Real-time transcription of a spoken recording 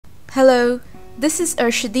Hello, this is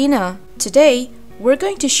Arshadina. Today, we're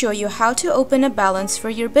going to show you how to open a balance for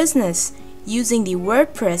your business using the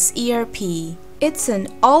WordPress ERP. It's an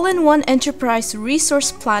all-in-one enterprise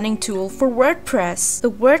resource planning tool for WordPress.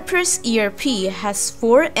 The WordPress ERP has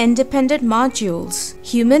 4 independent modules: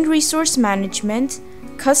 Human Resource Management,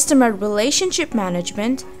 Customer Relationship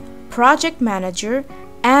Management, Project Manager,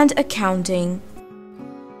 and Accounting.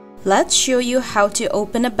 Let's show you how to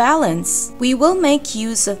open a balance. We will make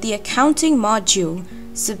use of the Accounting module,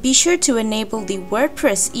 so be sure to enable the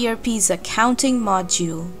WordPress ERP's Accounting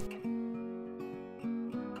module.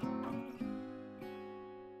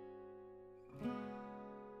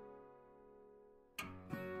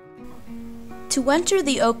 To enter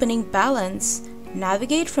the opening balance,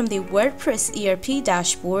 navigate from the WordPress ERP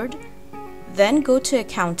dashboard, then go to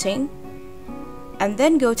Accounting, and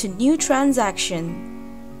then go to New Transaction,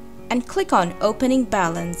 and click on Opening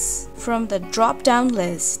Balance from the drop-down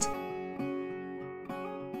list.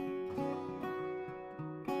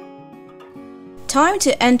 Time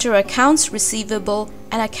to enter accounts receivable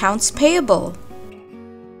and accounts payable.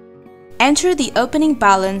 Enter the opening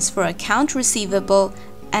balance for account receivable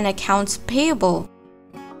and accounts payable.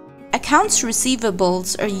 Accounts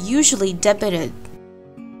receivables are usually debited,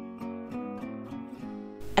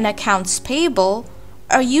 and accounts payable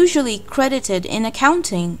are usually credited in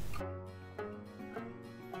accounting.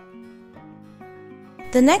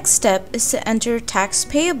 The next step is to enter tax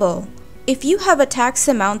payable. If you have a tax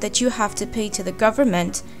amount that you have to pay to the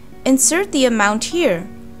government, insert the amount here.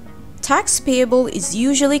 Tax payable is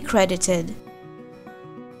usually credited.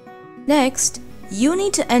 Next, you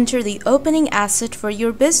need to enter the opening asset for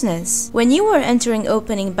your business. When you are entering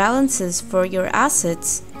opening balances for your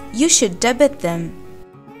assets, you should debit them.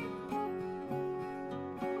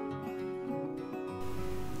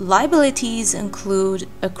 Liabilities include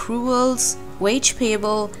accruals, wage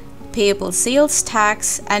payable, payable sales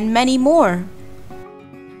tax, and many more.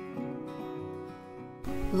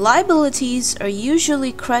 Liabilities are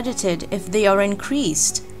usually credited if they are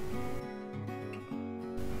increased.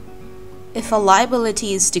 If a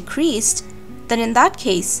liability is decreased, then in that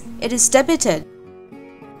case, it is debited.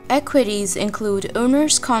 Equities include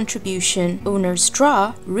owner's contribution, owner's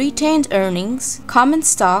draw, retained earnings, common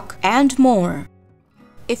stock, and more.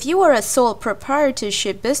 If you are a sole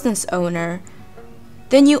proprietorship business owner,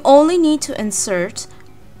 then you only need to insert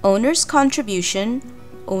owner's contribution,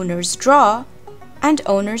 owner's draw, and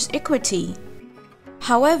owner's equity.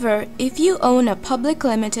 However, if you own a public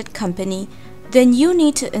limited company, then you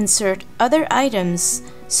need to insert other items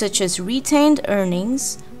such as retained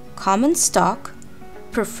earnings, common stock,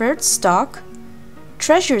 preferred stock,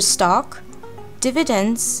 treasury stock,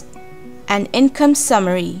 dividends, and income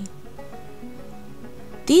summary.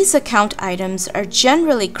 These account items are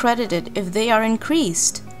generally credited if they are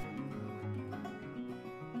increased.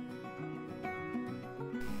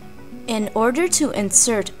 In order to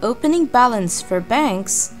insert opening balance for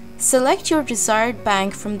banks, select your desired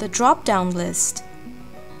bank from the drop-down list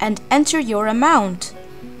and enter your amount.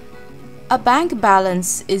 A bank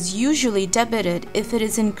balance is usually debited if it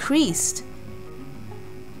is increased.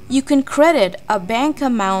 You can credit a bank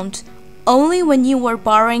amount only when you are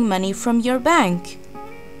borrowing money from your bank.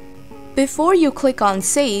 Before you click on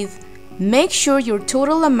Save, make sure your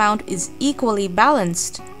total amount is equally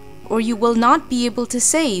balanced, or you will not be able to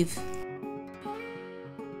save.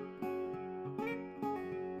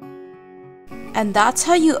 And that's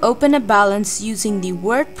how you open a balance using the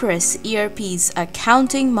WordPress ERP's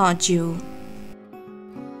Accounting module.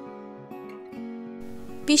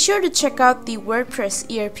 Be sure to check out the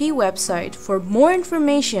WordPress ERP website for more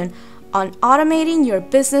information on automating your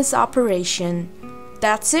business operation.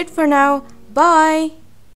 That's it for now. Bye!